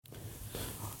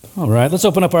All right, let's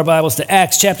open up our Bibles to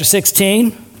Acts chapter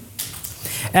 16.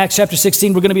 Acts chapter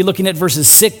 16, we're going to be looking at verses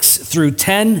 6 through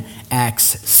 10.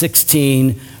 Acts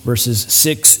 16, verses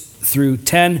 6 through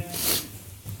 10.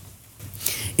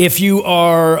 If you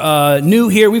are new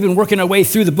here, we've been working our way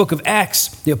through the book of Acts.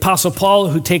 The Apostle Paul,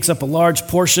 who takes up a large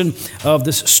portion of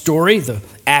this story, the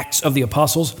Acts of the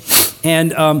Apostles.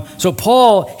 And so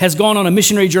Paul has gone on a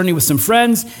missionary journey with some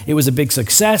friends. It was a big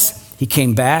success. He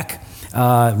came back,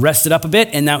 rested up a bit,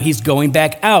 and now he's going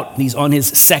back out. He's on his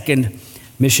second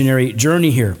missionary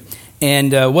journey here.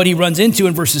 And what he runs into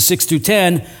in verses 6 through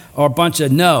 10 are a bunch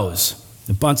of no's,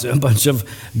 a bunch of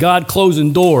God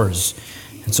closing doors.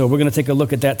 And so we're going to take a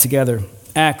look at that together.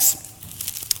 Acts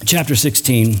chapter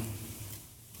 16,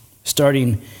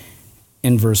 starting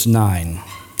in verse 9.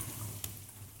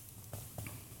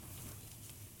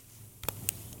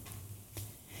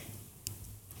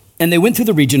 And they went through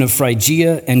the region of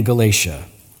Phrygia and Galatia,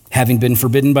 having been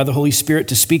forbidden by the Holy Spirit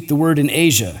to speak the word in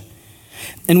Asia.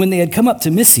 And when they had come up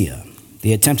to Mysia,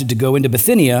 they attempted to go into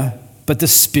Bithynia, but the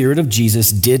Spirit of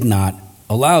Jesus did not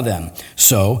allow them.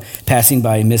 So, passing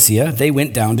by Mysia, they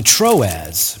went down to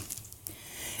Troas.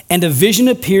 And a vision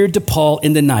appeared to Paul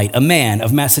in the night. A man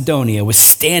of Macedonia was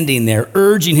standing there,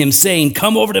 urging him, saying,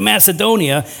 "Come over to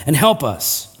Macedonia and help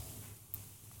us."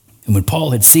 And when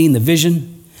Paul had seen the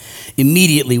vision,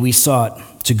 immediately we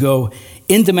sought to go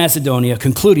into Macedonia,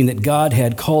 concluding that God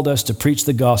had called us to preach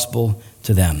the gospel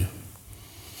to them.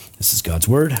 This is God's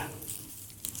word.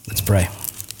 Let's pray.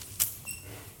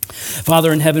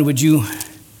 Father in heaven, would you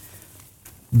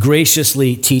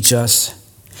graciously teach us?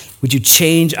 Would you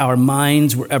change our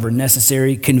minds wherever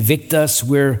necessary? Convict us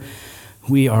where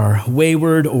we are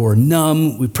wayward or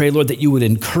numb. We pray, Lord, that you would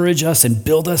encourage us and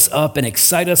build us up and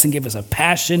excite us and give us a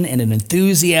passion and an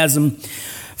enthusiasm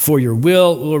for your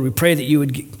will. Lord, we pray that you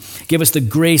would give us the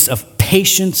grace of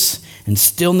patience and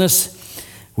stillness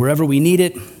wherever we need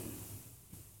it.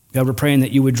 God, we're praying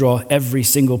that you would draw every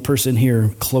single person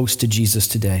here close to Jesus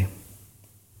today.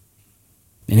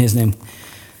 In his name,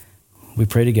 we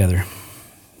pray together.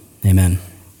 Amen.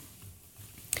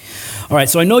 All right,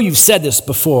 so I know you've said this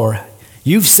before.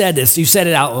 You've said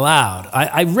it out loud.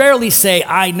 I rarely say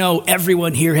I know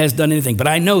everyone here has done anything, but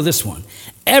I know this one.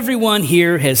 Everyone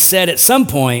here has said at some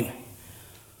point,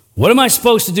 "What am I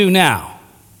supposed to do now?"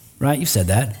 Right? You said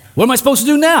that. What am I supposed to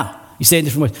do now? You say it in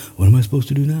different ways. What am I supposed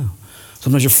to do now?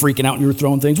 Sometimes you're freaking out and you're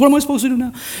throwing things. What am I supposed to do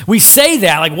now? We say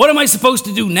that, like, what am I supposed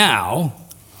to do now,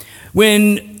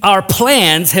 when our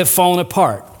plans have fallen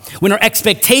apart, when our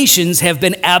expectations have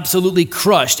been absolutely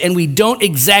crushed, and we don't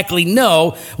exactly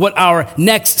know what our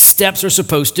next steps are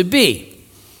supposed to be.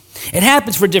 It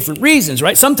happens for different reasons,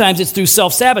 right? Sometimes it's through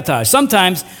self-sabotage.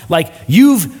 Sometimes, like,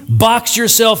 you've boxed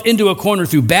yourself into a corner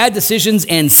through bad decisions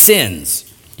and sins.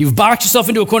 You've boxed yourself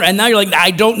into a corner, and now you're like, I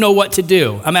don't know what to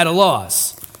do. I'm at a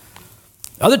loss.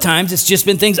 Other times, it's just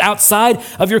been things outside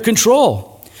of your control.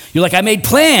 You're like, I made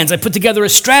plans. I put together a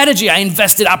strategy. I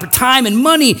invested time and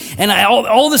money, and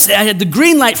all this. I had the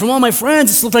green light from all my friends.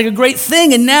 This looked like a great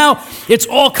thing, and now it's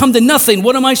all come to nothing.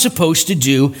 What am I supposed to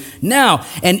do now?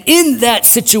 And in that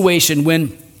situation,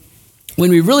 when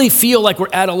we really feel like we're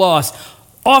at a loss,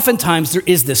 oftentimes there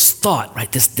is this thought, right?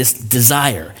 This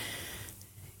desire.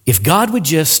 If God would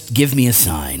just give me a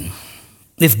sign.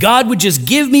 If God would just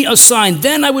give me a sign,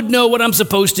 then I would know what I'm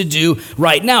supposed to do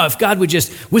right now. If God would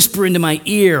just whisper into my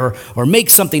ear or make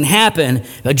something happen,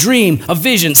 a dream, a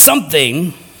vision,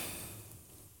 something,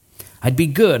 I'd be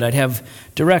good. I'd have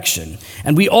direction.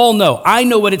 And we all know, I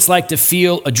know what it's like to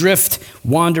feel adrift,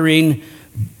 wandering,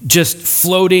 just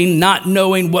floating, not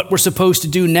knowing what we're supposed to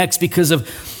do next because of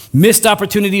missed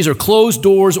opportunities or closed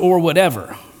doors or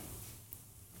whatever.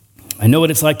 I know what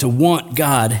it's like to want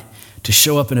God to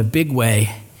show up in a big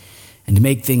way and to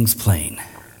make things plain.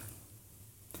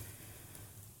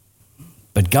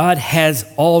 But God has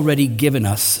already given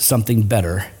us something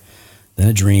better than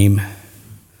a dream,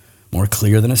 more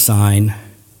clear than a sign.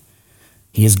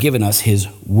 He has given us his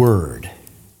word.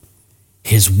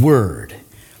 His word.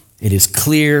 It is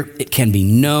clear, it can be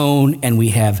known, and we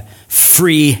have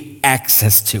free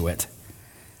access to it.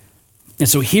 And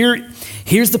so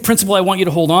here's the principle I want you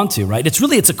to hold on to, right?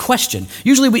 It's a question.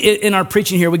 Usually in our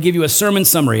preaching here, we give you a sermon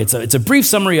summary. It's a brief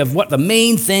summary of what the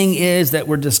main thing is that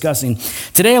we're discussing.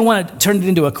 Today, I want to turn it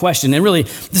into a question. And really,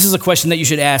 this is a question that you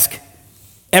should ask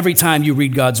every time you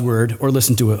read God's word or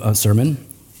listen to a sermon.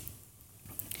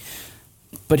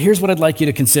 But here's what I'd like you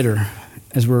to consider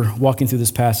as we're walking through this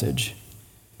passage.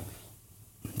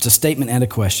 It's a statement and a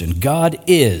question. God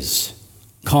is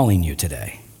calling you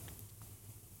today.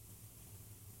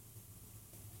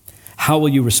 How will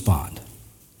you respond?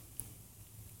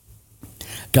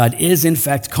 God is, in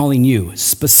fact, calling you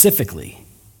specifically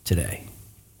today.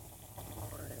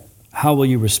 How will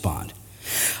you respond?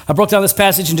 I broke down this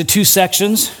passage into two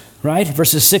sections, right?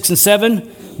 Verses 6 and 7,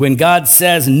 when God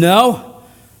says no.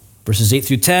 Verses 8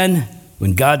 through 10,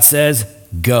 when God says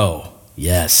go.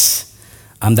 Yes,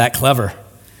 I'm that clever.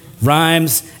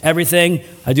 Rhymes, everything.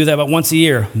 I do that about once a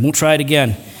year. Won't try it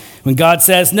again. When God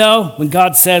says no, when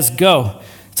God says go.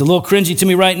 It's a little cringy to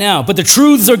me right now, but the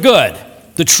truths are good.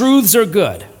 The truths are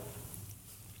good.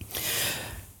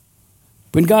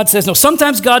 When God says no,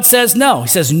 sometimes God says no. He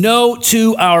says no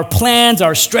to our plans,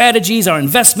 our strategies, our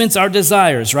investments, our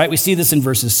desires, right? We see this in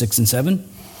verses 6 and 7.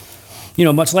 You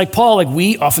know, much like Paul, like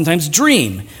we oftentimes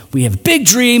dream. We have a big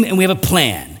dream and we have a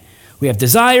plan. We have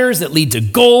desires that lead to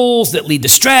goals, that lead to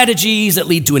strategies, that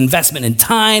lead to investment in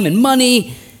time and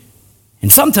money.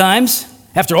 And sometimes,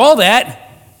 after all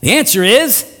that, the answer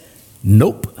is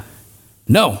nope.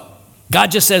 No.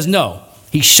 God just says no.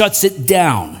 He shuts it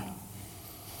down.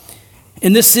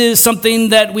 And this is something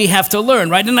that we have to learn,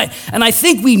 right? And I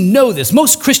think we know this.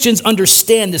 Most Christians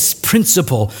understand this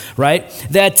principle, right?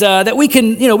 That we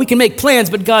can make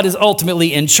plans, but God is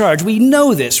ultimately in charge. We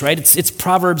know this, right? It's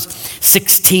Proverbs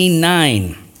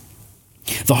 16:9.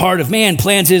 The heart of man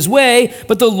plans his way,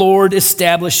 but the Lord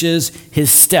establishes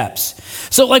his steps.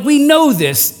 So like we know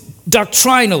this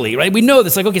doctrinally, right? We know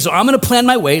this, like, okay, so I'm going to plan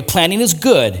my way. Planning is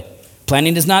good.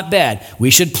 Planning is not bad. We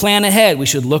should plan ahead. We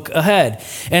should look ahead.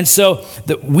 And so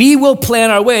we will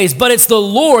plan our ways, but it's the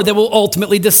Lord that will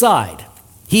ultimately decide.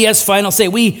 He has final say.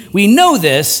 We know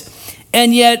this,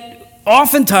 and yet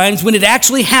oftentimes when it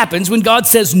actually happens, when God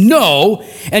says no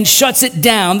and shuts it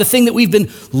down, the thing that we've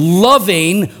been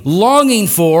loving, longing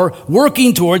for,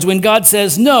 working towards, when God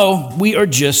says no, we are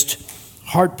just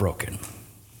heartbroken.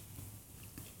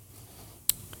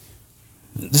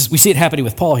 We see it happening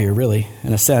with Paul here, really,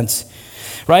 in a sense.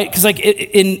 Right? Because like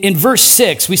in verse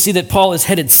 6, we see that Paul is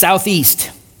headed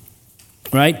southeast,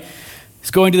 right?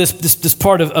 He's going to this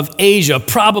part of Asia,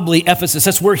 probably Ephesus.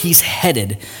 That's where he's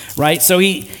headed, right? So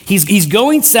he's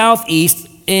going southeast,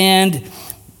 and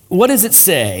what does it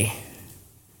say?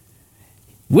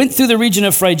 Went through the region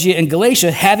of Phrygia and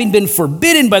Galatia, having been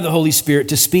forbidden by the Holy Spirit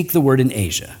to speak the word in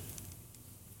Asia.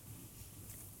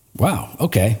 Wow,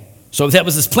 okay. So that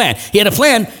was his plan. He had a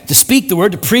plan to speak the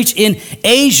word, to preach in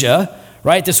Asia,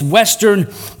 right? This western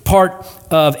part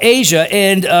of Asia,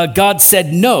 and God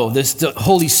said no. The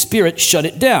Holy Spirit shut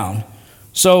it down.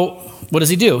 So what does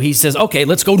he do? He says, okay,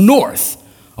 let's go north.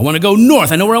 I want to go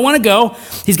north. I know where I want to go.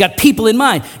 He's got people in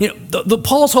mind. You know,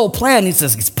 Paul's whole plan, he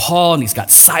says it's Paul, and he's got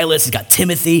Silas, he's got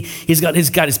Timothy, he's got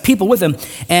his people with him,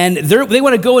 and they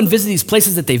want to go and visit these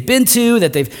places that they've been to,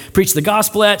 that they've preached the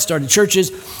gospel at, started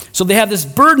churches. So they have this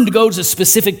burden to go to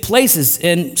specific places,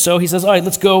 and so he says, all right,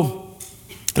 let's go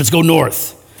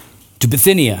north to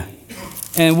Bithynia.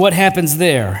 And what happens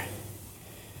there?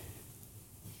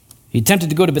 He attempted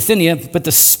to go to Bithynia, but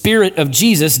the Spirit of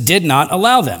Jesus did not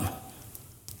allow them.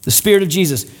 The Spirit of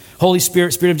Jesus, Holy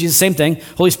Spirit, Spirit of Jesus, same thing.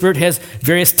 Holy Spirit has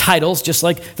various titles, just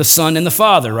like the Son and the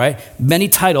Father, right? Many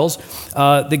titles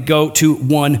that go to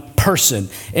one person.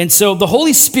 And so the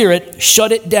Holy Spirit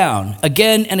shut it down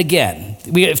again and again.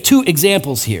 We have two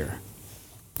examples here.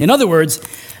 In other words,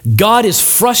 God is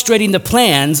frustrating the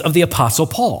plans of the Apostle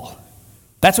Paul.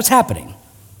 That's what's happening.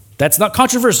 That's not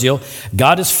controversial.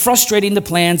 God is frustrating the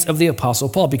plans of the Apostle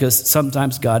Paul because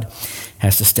sometimes God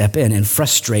has to step in and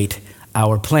frustrate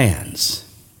our plans,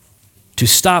 to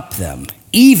stop them,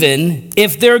 even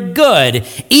if they're good,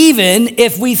 even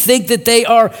if we think that they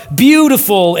are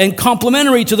beautiful and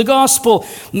complementary to the gospel.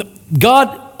 God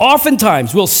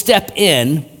oftentimes will step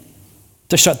in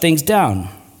to shut things down.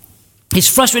 He's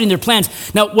frustrating their plans.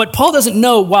 Now, what Paul doesn't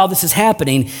know while this is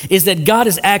happening is that God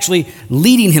is actually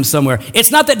leading him somewhere.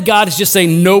 It's not that God is just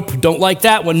saying, nope, don't like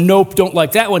that one, nope, don't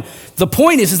like that one. The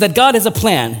point is that God has a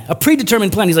plan, a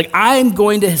predetermined plan. He's like, I'm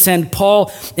going to send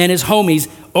Paul and his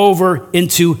homies over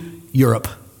into Europe.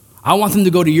 I want them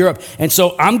to go to Europe. And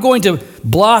so I'm going to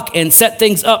block and set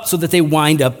things up so that they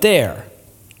wind up there.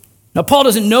 Now, Paul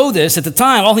doesn't know this at the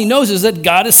time. All he knows is that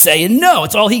God is saying no.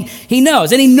 It's all he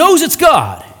knows. And he knows it's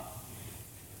God.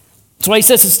 That's why he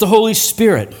says it's the Holy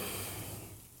Spirit.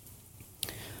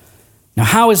 Now,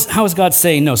 how is God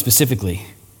saying no specifically?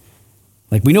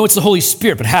 Like, we know it's the Holy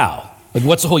Spirit, but how? Like,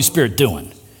 what's the Holy Spirit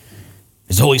doing?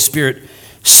 Is the Holy Spirit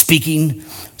speaking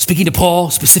to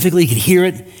Paul specifically? He could hear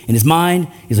it in his mind.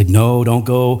 He's like, no, don't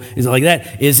go. Is it like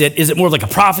that? Is it more like a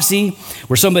prophecy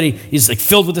where somebody is like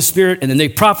filled with the Spirit and then they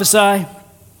prophesy?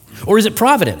 Or is it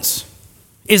providence?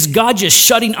 Is God just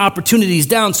shutting opportunities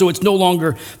down so it's no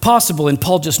longer possible? And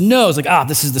Paul just knows, like,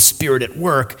 this is the Spirit at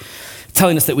work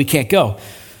telling us that we can't go.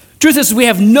 Truth is, we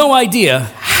have no idea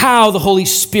how the Holy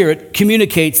Spirit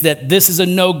communicates that this is a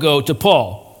no-go to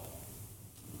Paul.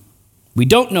 We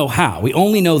don't know how. We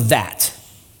only know that.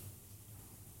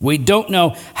 We don't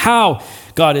know how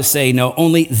God is saying no,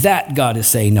 only that God is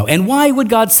saying no. And why would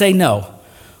God say no?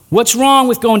 What's wrong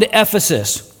with going to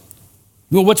Ephesus?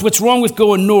 Well, what's wrong with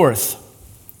going north?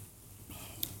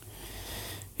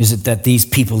 Is it that these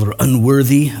people are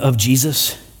unworthy of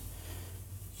Jesus?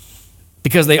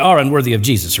 Because they are unworthy of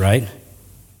Jesus, right?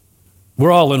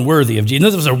 We're all unworthy of Jesus.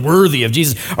 None of us are worthy of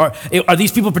Jesus. Are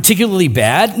these people particularly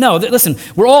bad? No, listen,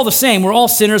 we're all the same. We're all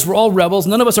sinners. We're all rebels.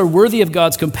 None of us are worthy of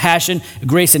God's compassion,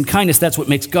 grace, and kindness. That's what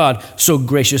makes God so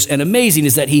gracious and amazing,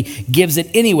 is that he gives it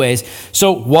anyways.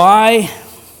 So why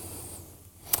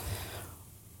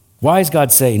is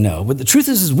God saying no? But the truth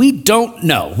is we don't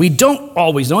know. We don't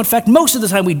always know. In fact, most of the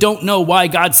time we don't know why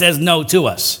God says no to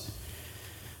us.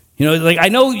 You know, like I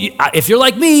know if you're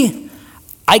like me,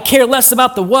 I care less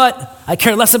about the what, I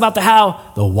care less about the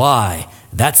how, the why.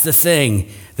 That's the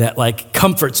thing that like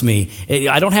comforts me.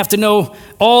 I don't have to know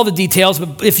all the details,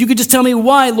 but if you could just tell me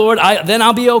why, Lord, then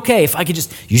I'll be okay. If I could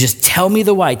you just tell me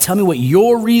the why, tell me what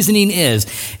your reasoning is,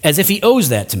 as if he owes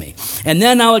that to me. And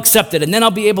then I'll accept it, and then I'll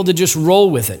be able to just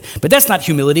roll with it. But that's not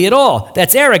humility at all.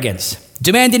 That's arrogance,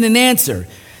 demanding an answer,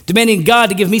 demanding God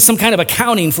to give me some kind of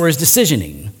accounting for his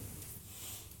decisioning.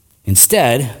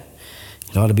 Instead,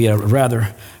 it ought to be a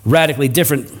rather radically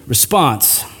different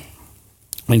response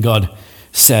when God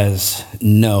says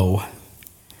no.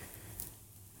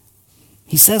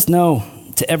 He says no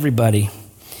to everybody,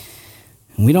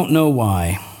 and we don't know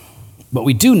why. What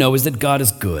we do know is that God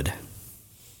is good.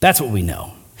 That's what we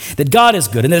know. That God is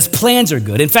good and that his plans are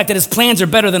good. In fact, that his plans are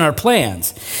better than our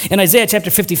plans. In Isaiah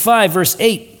chapter 55, verse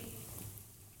 8,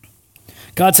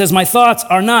 God says, my thoughts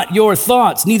are not your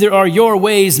thoughts, neither are your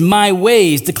ways my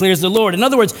ways, declares the Lord. In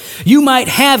other words, you might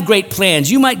have great plans.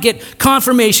 You might get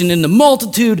confirmation in the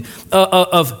multitude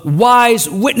of wise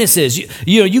witnesses.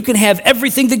 You can have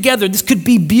everything together. This could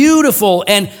be beautiful,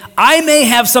 and I may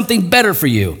have something better for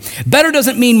you. Better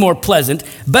doesn't mean more pleasant.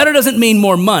 Better doesn't mean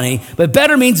more money, but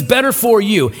better means better for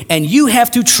you. And you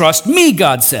have to trust me,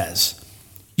 God says.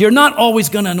 You're not always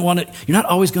going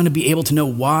to be able to know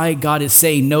why God is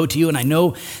saying no to you, and I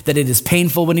know that it is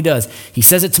painful when he does. He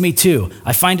says it to me too.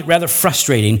 I find it rather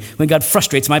frustrating when God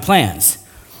frustrates my plans.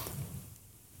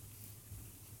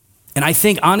 And I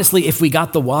think, honestly, if we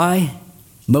got the why,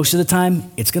 most of the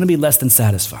time, it's going to be less than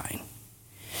satisfying.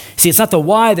 See, it's not the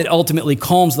why that ultimately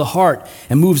calms the heart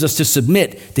and moves us to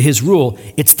submit to his rule.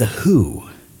 It's the who.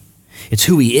 It's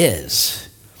who he is.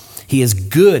 He is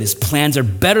good. His plans are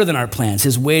better than our plans.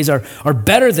 His ways are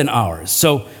better than ours.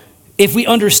 So if we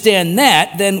understand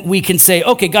that, then we can say,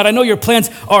 okay, God, I know your plans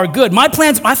are good. I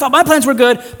thought my plans were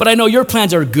good, but I know your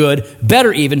plans are good,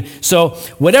 better even. So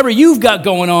whatever you've got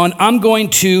going on, I'm going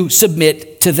to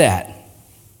submit to that.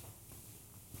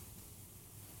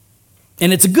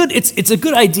 And it's a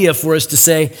good idea for us to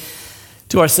say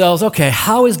to ourselves, okay,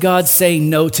 how is God saying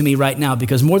no to me right now?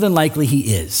 Because more than likely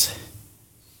he is.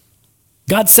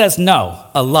 God says no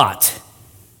a lot,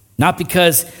 not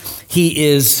because he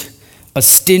is a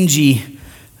stingy,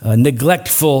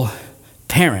 neglectful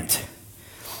parent.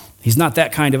 He's not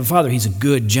that kind of a father. He's a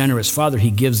good, generous father.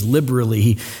 He gives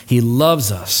liberally. He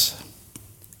loves us,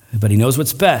 but he knows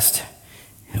what's best.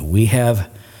 And we have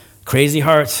crazy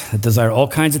hearts that desire all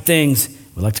kinds of things.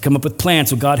 We like to come up with plans,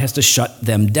 so God has to shut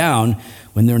them down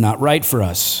when they're not right for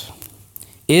us.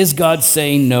 Is God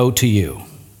saying no to you?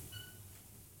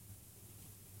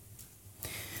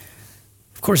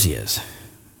 Of course he is.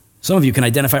 Some of you can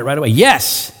identify it right away.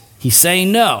 Yes, he's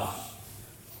saying no.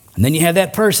 And then you have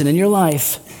that person in your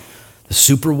life, the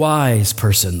super wise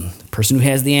person, the person who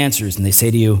has the answers, and they say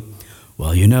to you,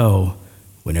 well, you know,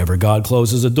 whenever God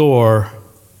closes a door.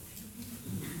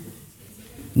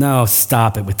 No,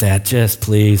 stop it with that, just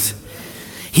please.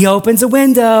 He opens a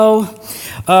window.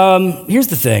 Here's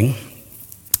the thing.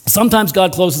 Sometimes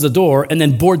God closes a door and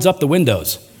then boards up the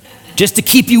windows, just to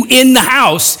keep you in the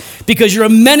house because you're a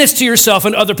menace to yourself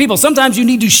and other people. Sometimes you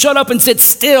need to shut up and sit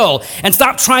still and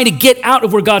stop trying to get out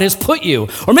of where God has put you.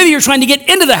 Or maybe you're trying to get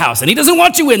into the house and he doesn't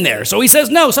want you in there. So he says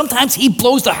no. Sometimes he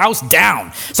blows the house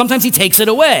down. Sometimes he takes it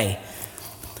away.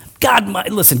 God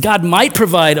might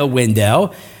provide a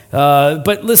window,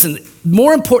 but listen,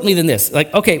 more importantly than this,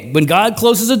 like, okay, when God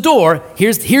closes a door,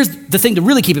 here's the thing to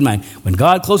really keep in mind. When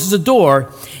God closes a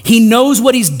door, he knows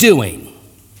what he's doing.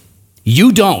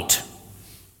 You don't.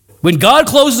 When God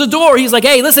closes the door, he's like,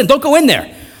 hey, listen, don't go in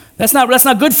there. That's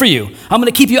not good for you. I'm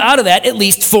going to keep you out of that, at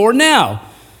least for now.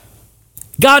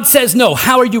 God says no.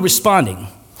 How are you responding?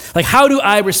 Like, how do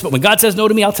I respond? When God says no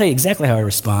to me, I'll tell you exactly how I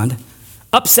respond.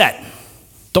 upset,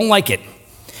 don't like it.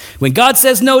 When God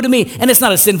says no to me, and it's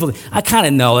not a sinful thing, I kind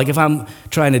of know, like if I'm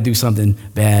trying to do something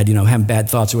bad, having bad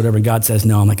thoughts or whatever, and God says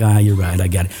no, I'm like, you're right, I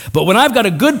get it. But when I've got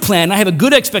a good plan, I have a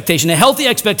good expectation, a healthy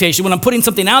expectation, when I'm putting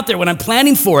something out there, when I'm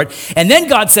planning for it, and then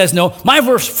God says no, my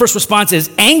first response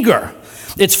is anger.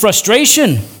 It's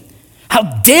frustration. How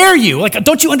dare you? Like,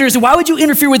 don't you understand? Why would you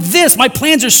interfere with this? My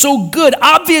plans are so good.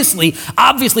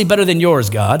 Obviously better than yours,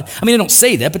 God. I mean, I don't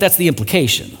say that, but that's the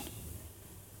implication.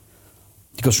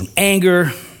 It goes from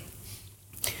anger.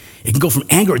 It can go from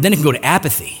anger, then it can go to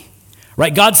apathy,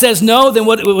 right? God says no, then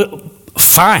what?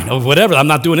 Fine, or whatever. I'm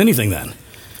not doing anything then.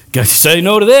 God, you say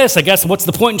no to this. I guess what's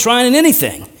the point in trying in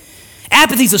anything?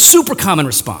 Apathy is a super common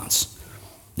response.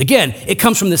 Again, it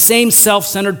comes from the same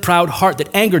self-centered, proud heart that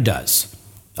anger does.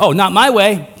 Oh, not my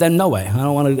way, then no way. I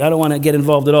don't want to get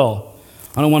involved at all.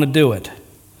 I don't want to do it.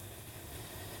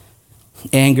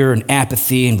 Anger and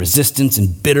apathy and resistance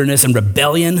and bitterness and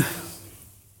rebellion.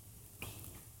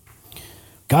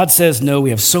 God says no, we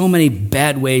have so many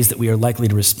bad ways that we are likely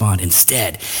to respond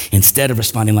instead of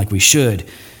responding like we should,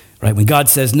 right? When God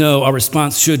says no, our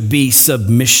response should be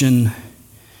submission,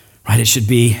 right? It should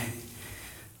be,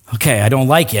 okay, I don't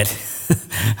like it,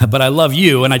 but I love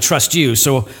you and I trust you,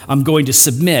 so I'm going to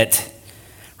submit,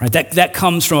 right? That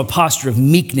comes from a posture of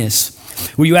meekness,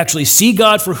 where you actually see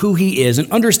God for who he is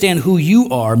and understand who you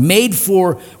are, made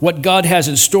for what God has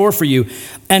in store for you,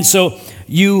 and so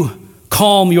you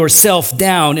calm yourself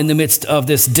down in the midst of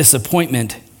this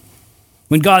disappointment.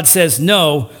 When God says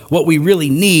no, what we really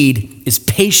need is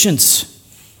patience.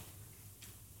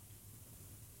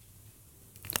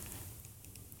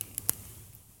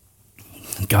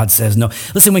 God says no.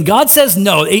 Listen, when God says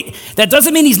no, that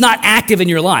doesn't mean he's not active in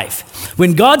your life.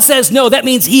 When God says no, that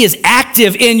means he is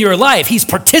active in your life. He's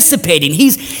participating.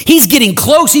 He's getting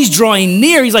close. He's drawing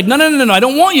near. He's like, no, I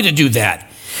don't want you to do that.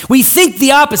 We think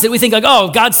the opposite. We think like, oh,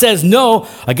 God says no,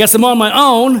 I guess I'm on my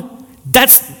own.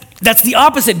 That's the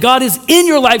opposite. God is in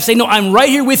your life saying, no, I'm right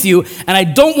here with you, and I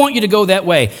don't want you to go that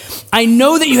way. I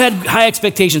know that you had high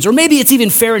expectations, or maybe it's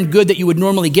even fair and good that you would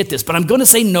normally get this, but I'm going to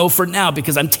say no for now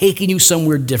because I'm taking you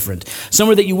somewhere different,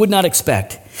 somewhere that you would not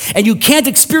expect. And you can't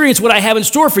experience what I have in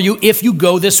store for you if you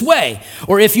go this way,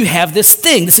 or if you have this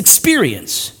thing, this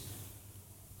experience.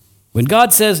 When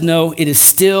God says no, it is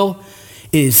still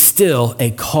a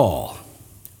call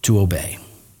to obey.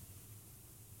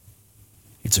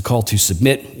 It's a call to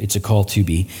submit. It's a call to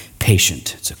be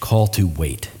patient. It's a call to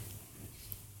wait.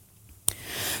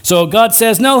 So God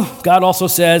says no. God also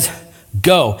says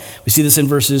go. We see this in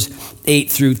verses 8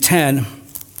 through 10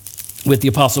 with the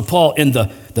Apostle Paul in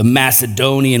the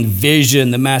Macedonian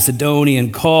vision, the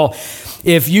Macedonian call.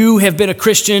 If you have been a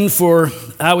Christian for,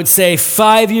 I would say,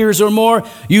 5 years or more,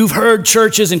 you've heard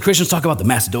churches and Christians talk about the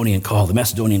Macedonian call, the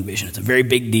Macedonian vision. It's a very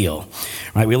big deal,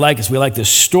 right? We like this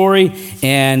story,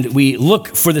 and we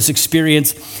look for this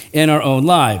experience in our own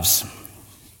lives.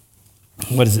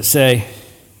 What does it say?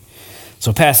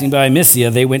 So passing by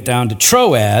Mysia, they went down to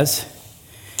Troas,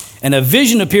 and a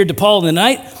vision appeared to Paul in the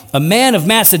night. A man of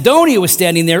Macedonia was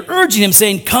standing there, urging him,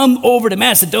 saying, come over to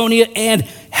Macedonia and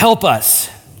help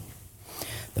us.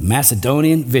 The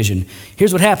Macedonian vision.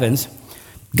 Here's what happens.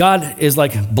 God is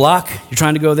like, block, you're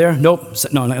trying to go there? Nope,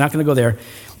 no, I'm not going to go there.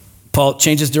 Paul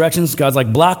changes directions. God's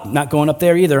like, block, not going up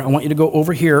there either. I want you to go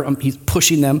over here. He's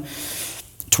pushing them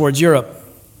towards Europe.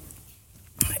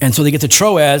 And so they get to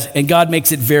Troas, and God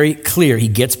makes it very clear. He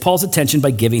gets Paul's attention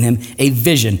by giving him a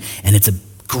vision, and it's a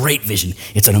great vision.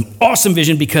 It's an awesome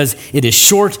vision because it is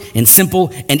short and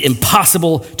simple and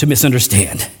impossible to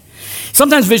misunderstand.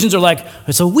 Sometimes visions are like,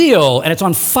 it's a wheel and it's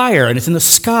on fire and it's in the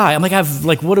sky. I'm like,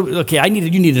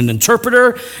 you need an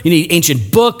interpreter, you need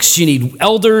ancient books, you need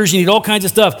elders, you need all kinds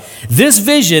of stuff. This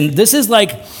vision, this is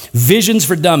like visions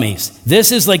for dummies.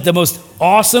 This is like the most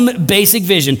awesome basic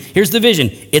vision. Here's the vision.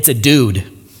 It's a dude.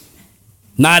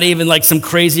 Not even like some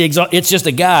crazy it's just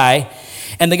a guy,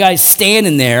 and the guy's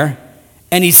standing there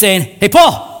and he's saying, hey,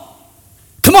 Paul,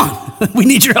 come on, we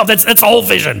need your help. That's the whole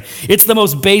vision. It's the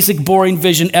most basic, boring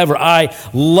vision ever. I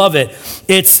love it.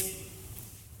 It's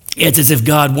as if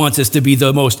God wants us to be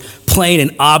the most plain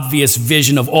and obvious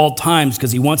vision of all times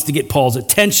because he wants to get Paul's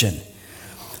attention.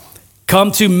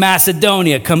 Come to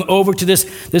Macedonia. Come over to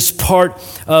this part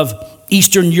of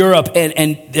Eastern Europe. And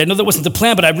I know that wasn't the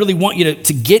plan, but I really want you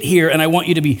to get here, and I want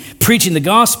you to be preaching the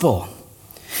gospel.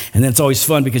 And then it's always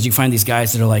fun because you find these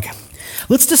guys that are like,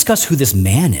 let's discuss who this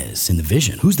man is in the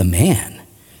vision. Who's the man?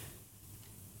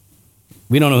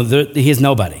 We don't know. He is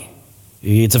nobody.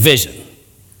 It's a vision.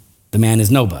 The man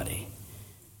is nobody.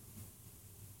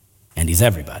 And he's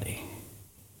everybody.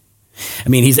 I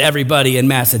mean, he's everybody in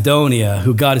Macedonia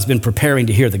who God has been preparing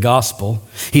to hear the gospel.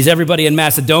 He's everybody in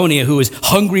Macedonia who is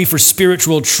hungry for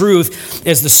spiritual truth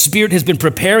as the Spirit has been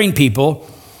preparing people.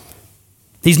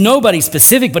 He's nobody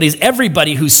specific, but he's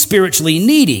everybody who's spiritually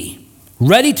needy,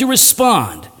 ready to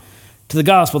respond to the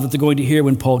gospel that they're going to hear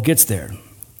when Paul gets there.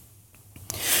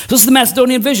 So this is the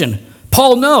Macedonian vision.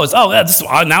 Paul knows,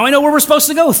 now I know where we're supposed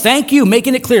to go. Thank you,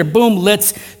 making it clear. Boom,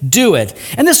 let's do it.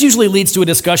 And this usually leads to a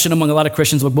discussion among a lot of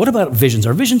Christians. What about visions?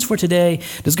 Are visions for today?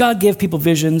 Does God give people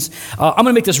visions? I'm going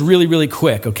to make this really, really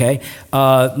quick, okay?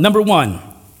 Number one,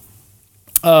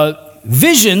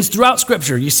 visions throughout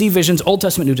Scripture. You see visions, Old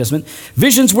Testament, New Testament.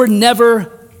 Visions were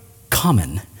never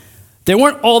common. They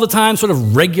weren't all the time sort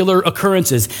of regular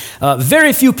occurrences.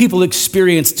 Very few people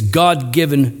experienced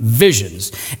God-given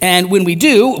visions. And when we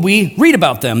do, we read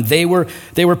about them. They were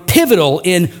pivotal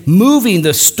in moving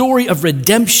the story of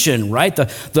redemption, right?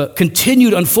 The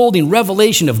continued unfolding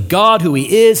revelation of God, who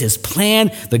he is, his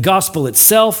plan, the gospel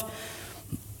itself.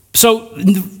 So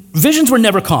visions were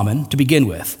never common to begin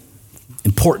with.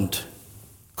 Important,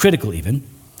 critical even,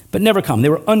 but never common. They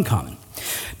were uncommon.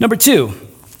 Number two,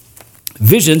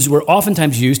 visions were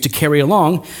oftentimes used to carry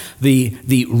along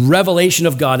the revelation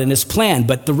of God and his plan,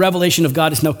 but the revelation of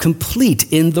God is now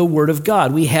complete in the Word of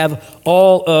God. We have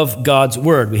all of God's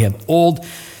Word. We have Old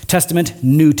Testament,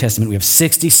 New Testament. We have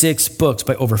 66 books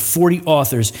by over 40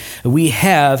 authors. We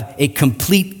have a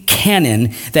complete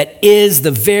canon that is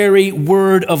the very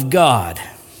Word of God.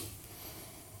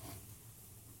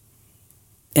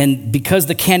 And because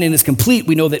the canon is complete,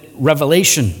 we know that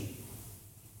revelation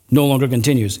no longer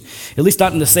continues, at least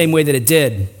not in the same way that it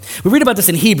did. We read about this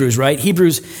in Hebrews, right?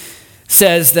 Hebrews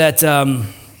says that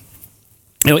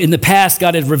in the past,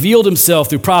 God had revealed himself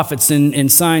through prophets and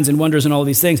signs and wonders and all of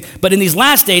these things. But in these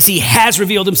last days, he has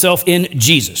revealed himself in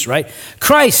Jesus, right?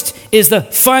 Christ is the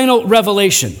final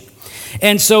revelation.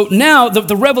 And so now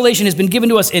the revelation has been given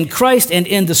to us in Christ, and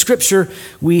in the Scripture,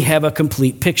 we have a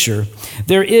complete picture.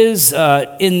 There is,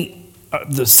 in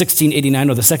the 1689,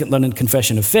 or the Second London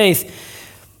Confession of Faith,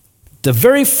 the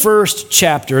very first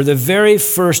chapter, the very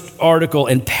first article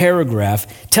and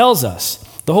paragraph tells us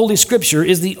the Holy Scripture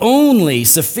is the only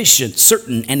sufficient,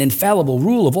 certain, and infallible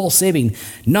rule of all saving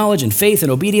knowledge and faith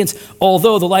and obedience,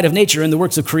 although the light of nature and the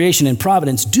works of creation and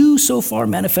providence do so far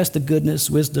manifest the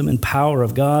goodness, wisdom, and power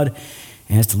of God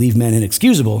as to leave men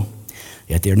inexcusable,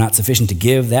 yet they are not sufficient to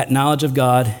give that knowledge of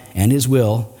God and his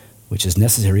will, which is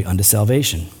necessary unto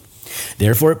salvation.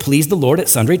 Therefore it pleased the Lord at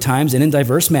sundry times and in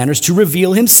diverse manners to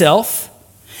reveal himself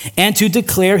and to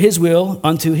declare his will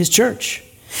unto his church.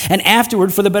 And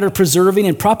afterward, for the better preserving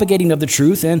and propagating of the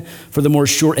truth, and for the more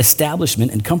sure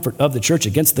establishment and comfort of the church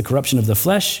against the corruption of the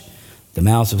flesh, the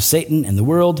malice of Satan and the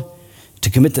world, to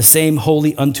commit the same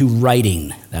wholly unto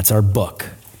writing. That's our book,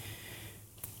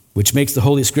 which makes the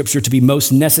Holy Scripture to be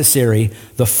most necessary,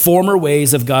 the former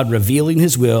ways of God revealing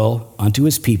his will unto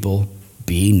his people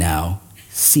being now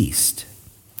ceased.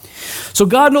 So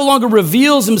God no longer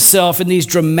reveals himself in these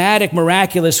dramatic,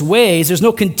 miraculous ways. There's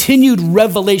no continued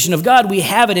revelation of God. We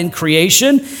have it in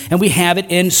creation and we have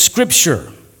it in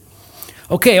Scripture.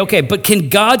 Okay, but can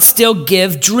God still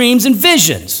give dreams and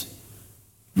visions?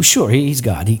 Well, sure, he's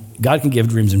God. God can give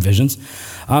dreams and visions.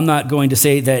 I'm not going to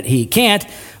say that he can't.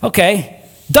 Okay,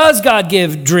 does God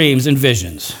give dreams and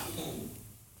visions?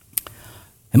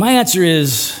 And my answer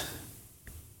is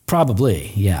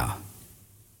probably, yeah.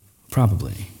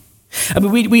 Probably. I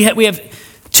mean, we have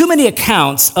too many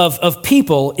accounts of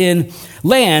people in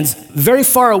lands very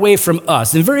far away from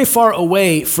us and very far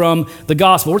away from the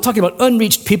gospel. We're talking about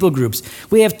unreached people groups.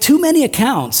 We have too many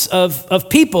accounts of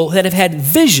people that have had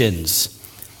visions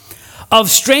of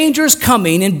strangers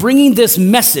coming and bringing this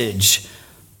message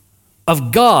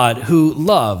of God who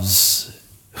loves,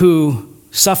 who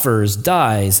suffers,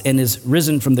 dies, and is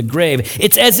risen from the grave.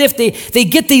 It's as if they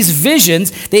get these visions,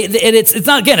 and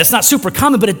it's not super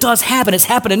common, but it does happen. It's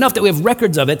happened enough that we have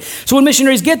records of it. So when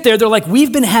missionaries get there, they're like,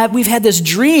 we've had this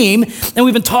dream, and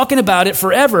we've been talking about it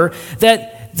forever,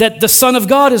 that the Son of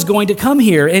God is going to come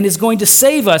here and is going to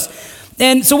save us.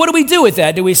 And so what do we do with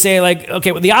that? Do we say, like,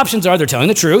 okay, well, the options are they're telling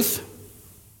the truth,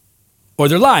 or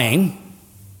they're lying,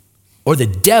 or the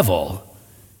devil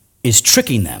is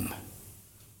tricking them.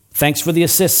 Thanks for the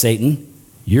assist, Satan.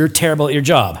 You're terrible at your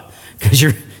job because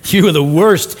you are the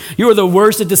worst. You are the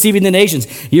worst at deceiving the nations.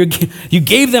 You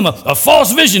gave them a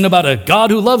false vision about a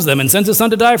God who loves them and sends his son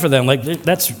to die for them. Like,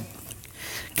 that's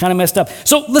kind of messed up.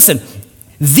 So listen,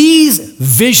 these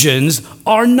visions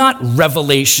are not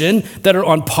revelation that are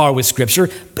on par with Scripture.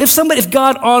 If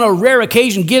God on a rare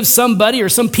occasion gives somebody or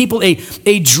some people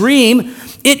a dream,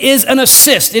 it is an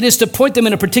assist. It is to point them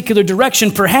in a particular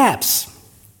direction, perhaps.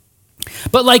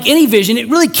 But like any vision, it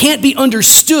really can't be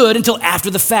understood until after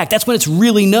the fact. That's when it's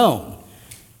really known.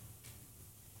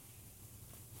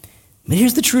 But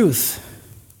here's the truth.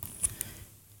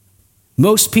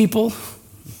 Most people,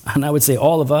 and I would say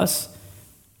all of us,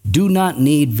 do not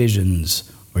need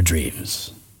visions or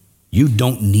dreams. You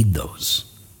don't need those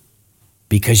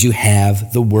because you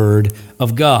have the Word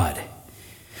of God.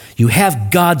 You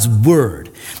have God's Word,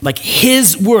 like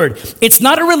His Word. It's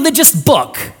not a religious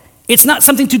book. It's not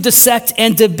something to dissect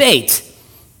and debate.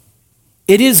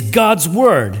 It is God's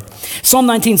Word. Psalm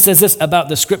 19 says this about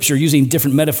the Scripture, using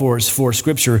different metaphors for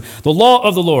Scripture. The law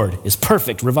of the Lord is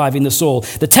perfect, reviving the soul.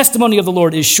 The testimony of the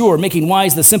Lord is sure, making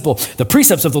wise the simple. The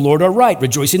precepts of the Lord are right,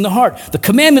 rejoicing the heart. The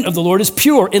commandment of the Lord is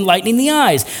pure, enlightening the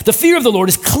eyes. The fear of the Lord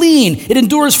is clean, it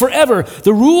endures forever.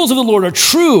 The rules of the Lord are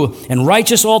true and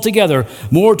righteous altogether.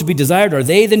 More to be desired are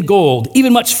they than gold,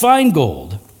 even much fine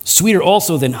gold. Sweeter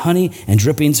also than honey and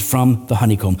drippings from the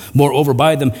honeycomb. Moreover,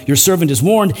 by them your servant is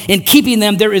warned. In keeping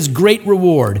them there is great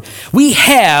reward. We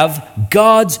have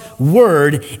God's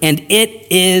Word, and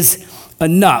it is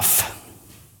enough.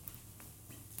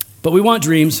 But we want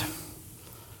dreams.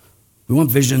 We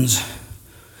want visions.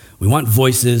 We want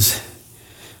voices.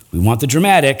 We want the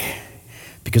dramatic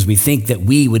because we think that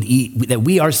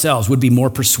we ourselves would be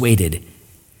more persuaded,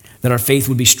 that our faith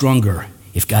would be stronger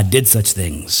if God did such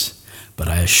things. But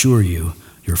I assure you,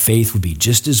 your faith would be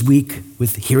just as weak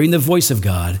with hearing the voice of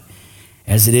God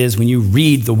as it is when you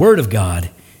read the Word of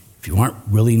God if you aren't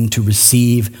willing to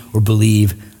receive or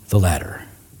believe the latter.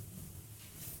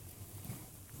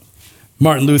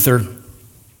 Martin Luther,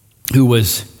 he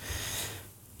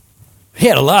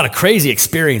had a lot of crazy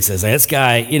experiences. This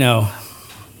guy,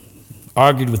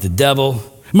 argued with the devil.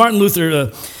 Martin Luther,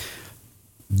 a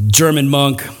German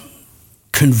monk,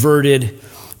 converted,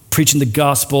 preaching the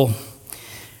gospel.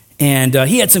 And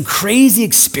he had some crazy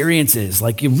experiences,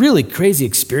 like really crazy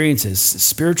experiences,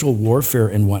 spiritual warfare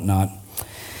and whatnot.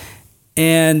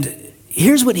 And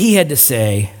here's what he had to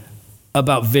say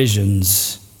about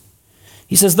visions.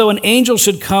 He says, though an angel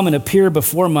should come and appear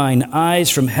before mine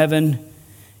eyes from heaven,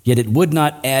 yet it would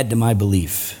not add to my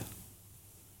belief.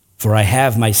 For I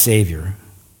have my Savior,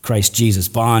 Christ Jesus,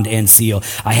 bond and seal.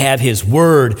 I have His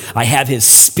Word, I have His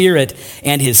Spirit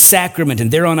and His sacrament, and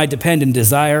thereon I depend and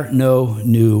desire no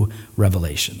new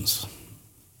revelations.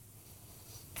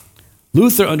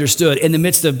 Luther understood, in the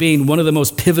midst of being one of the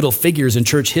most pivotal figures in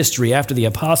church history after the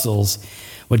apostles,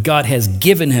 what God has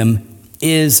given him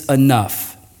is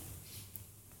enough.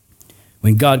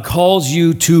 When God calls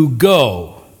you to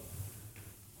go,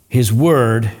 His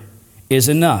Word is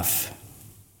enough.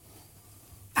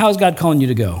 How is God calling you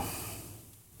to go?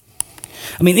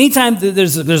 I mean, anytime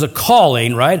there's a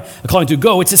calling, right? A calling to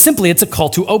go, it's a call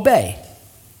to obey.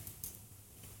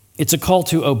 It's a call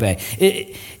to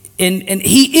obey. And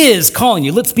He is calling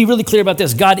you. Let's be really clear about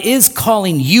this. God is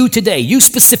calling you today, you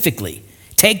specifically.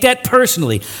 Take that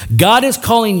personally. God is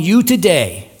calling you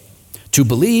today to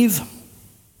believe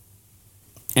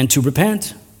and to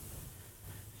repent.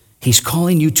 He's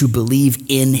calling you to believe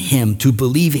in Him, to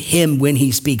believe Him when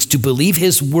He speaks, to believe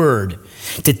His Word,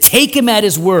 to take Him at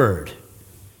His word.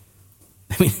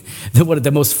 I mean,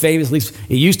 the most famous, at least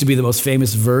it used to be the most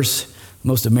famous verse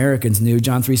most Americans knew,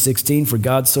 John 3:16, for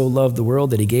God so loved the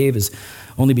world that He gave His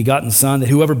only begotten Son, that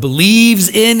whoever believes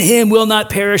in Him will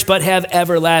not perish but have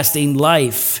everlasting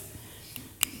life.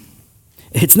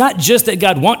 It's not just that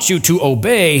God wants you to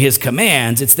obey His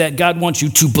commands, it's that God wants you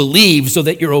to believe so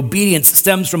that your obedience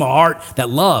stems from a heart that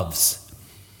loves.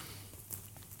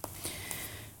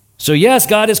 So yes,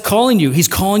 God is calling you. He's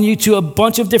calling you to a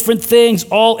bunch of different things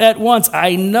all at once.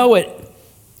 I know it.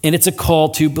 And it's a call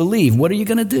to believe. What are you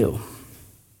going to do?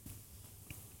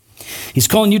 He's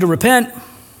calling you to repent,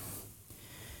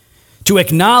 to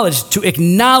acknowledge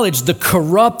the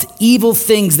corrupt, evil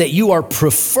things that you are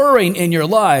preferring in your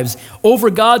lives over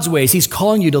God's ways. He's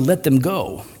calling you to let them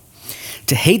go,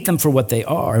 to hate them for what they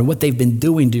are and what they've been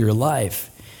doing to your life.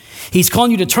 He's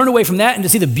calling you to turn away from that and to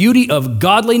see the beauty of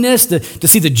godliness, to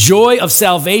see the joy of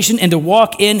salvation, and to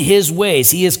walk in His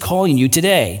ways. He is calling you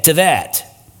today to that.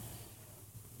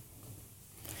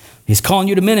 He's calling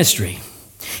you to ministry.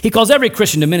 He calls every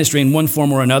Christian to ministry in one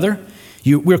form or another.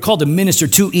 We're called to minister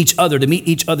to each other, to meet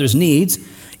each other's needs,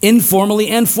 informally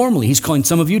and formally. He's calling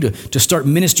some of you to start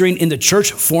ministering in the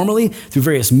church formally through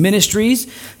various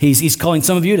ministries. He's calling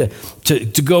some of you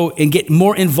to go and get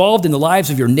more involved in the lives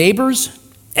of your neighbors.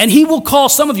 And He will call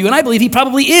some of you, and I believe He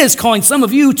probably is calling some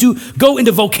of you to go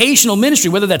into vocational ministry,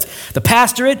 whether that's the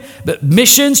pastorate,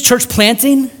 missions, church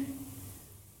planting,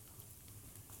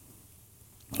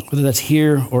 whether that's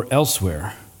here or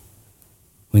elsewhere.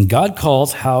 When God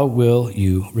calls, how will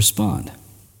you respond?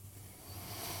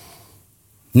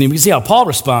 And we can see how Paul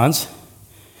responds.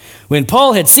 When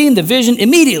Paul had seen the vision,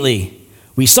 immediately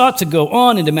we sought to go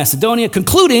on into Macedonia,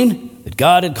 concluding that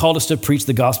God had called us to preach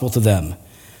the gospel to them.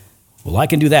 Well, I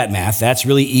can do that math. That's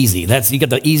really easy. You got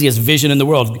the easiest vision in the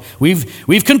world.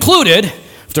 We've concluded,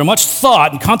 after much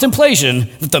thought and contemplation,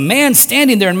 that the man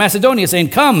standing there in Macedonia saying,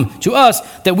 "Come to us,"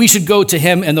 that we should go to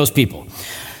him and those people.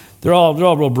 They're all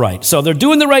real bright. So they're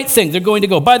doing the right thing. They're going to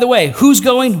go. By the way, who's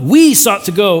going? We sought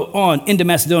to go on into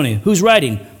Macedonia. Who's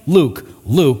writing? Luke.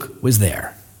 Luke was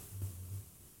there.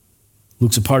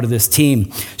 Luke's a part of this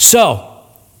team. So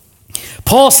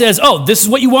Paul says, "Oh, this is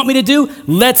what you want me to do?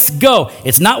 Let's go.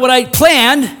 It's not what I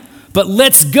planned, but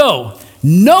let's go."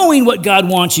 Knowing what God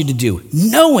wants you to do.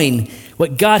 Knowing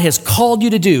what God has called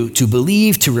you to do, to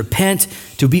believe, to repent,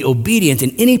 to be obedient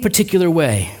in any particular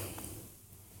way.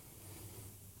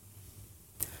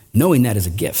 Knowing that is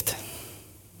a gift.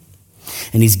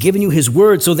 And he's given you his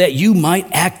word so that you might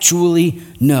actually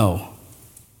know.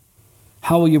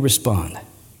 How will you respond?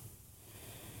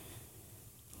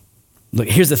 Look,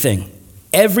 here's the thing.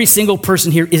 Every single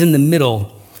person here is in the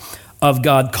middle of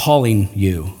God calling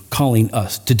you, calling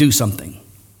us to do something.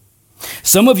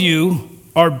 Some of you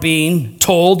are being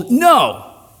told no.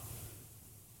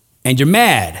 And you're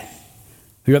mad.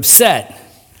 You're upset.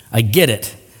 I get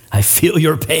it. I feel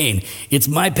your pain. It's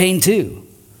my pain too.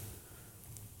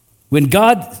 When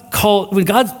God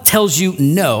tells you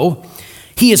no,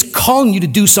 he is calling you to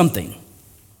do something.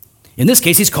 In this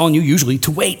case, he's calling you usually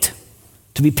to wait,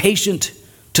 to be patient,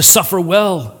 to suffer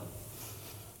well.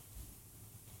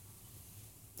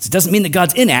 It doesn't mean that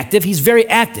God's inactive. He's very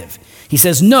active. He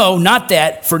says, "No, not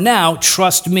that. For now,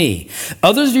 trust me."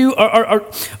 Others of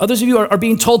you are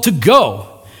being told to go.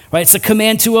 Right? It's a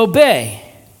command to obey.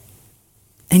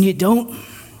 And you don't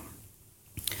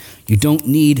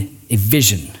need a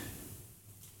vision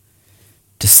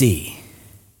to see,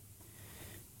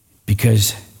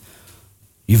 because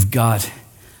you've got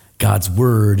God's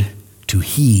word to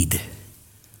heed.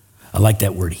 I like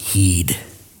that word, heed.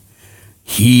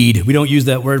 Heed. We don't use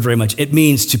that word very much. It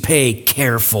means to pay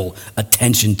careful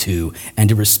attention to and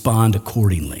to respond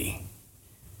accordingly.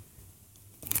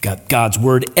 We've got God's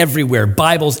word everywhere,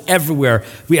 Bibles everywhere.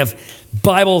 We have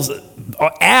Bibles,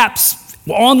 apps,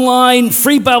 online,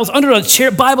 free Bibles, under a chair,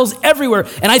 Bibles everywhere.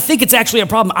 And I think it's actually a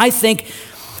problem. I think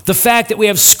the fact that we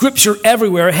have scripture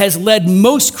everywhere has led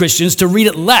most Christians to read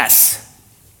it less.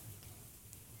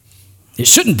 It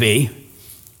shouldn't be.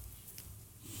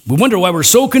 We wonder why we're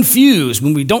so confused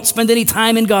when we don't spend any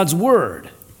time in God's word.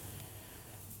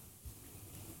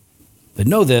 But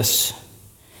know this,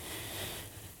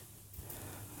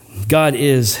 God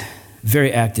is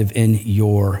very active in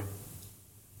your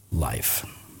life.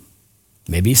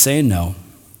 Maybe he's saying no.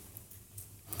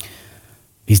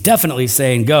 He's definitely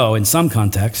saying go in some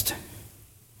context.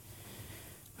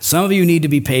 Some of you need to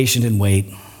be patient and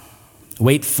wait.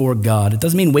 Wait for God. It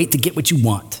doesn't mean wait to get what you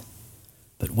want,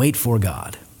 but wait for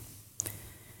God.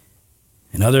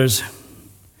 And others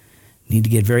need to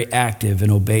get very active in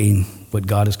obeying what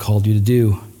God has called you to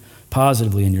do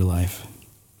positively in your life.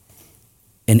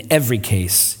 In every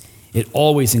case, it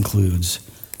always includes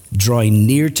drawing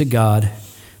near to God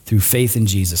through faith in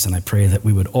Jesus. And I pray that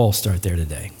we would all start there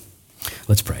today.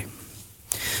 Let's pray.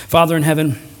 Father in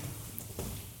heaven,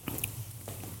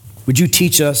 would you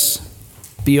teach us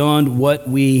beyond what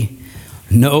we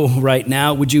know right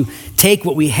now? Would you take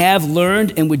what we have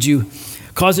learned and would you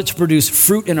cause it to produce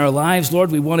fruit in our lives?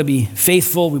 Lord, we want to be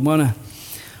faithful. We want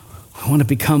to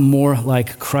become more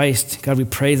like Christ. God, we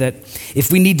pray that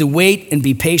if we need to wait and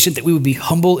be patient, that we would be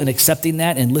humble in accepting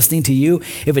that and listening to you.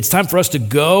 If it's time for us to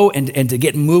go and to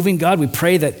get moving, God, we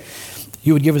pray that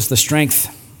you would give us the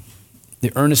strength,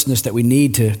 the earnestness that we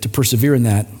need to persevere in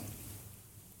that.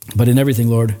 But in everything,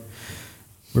 Lord,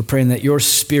 we're praying that your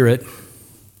Spirit,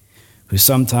 who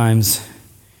sometimes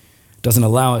doesn't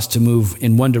allow us to move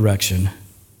in one direction,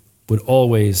 would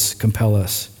always compel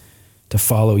us to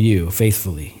follow you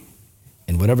faithfully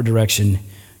in whatever direction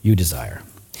you desire.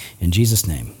 In Jesus'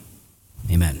 name,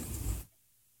 amen.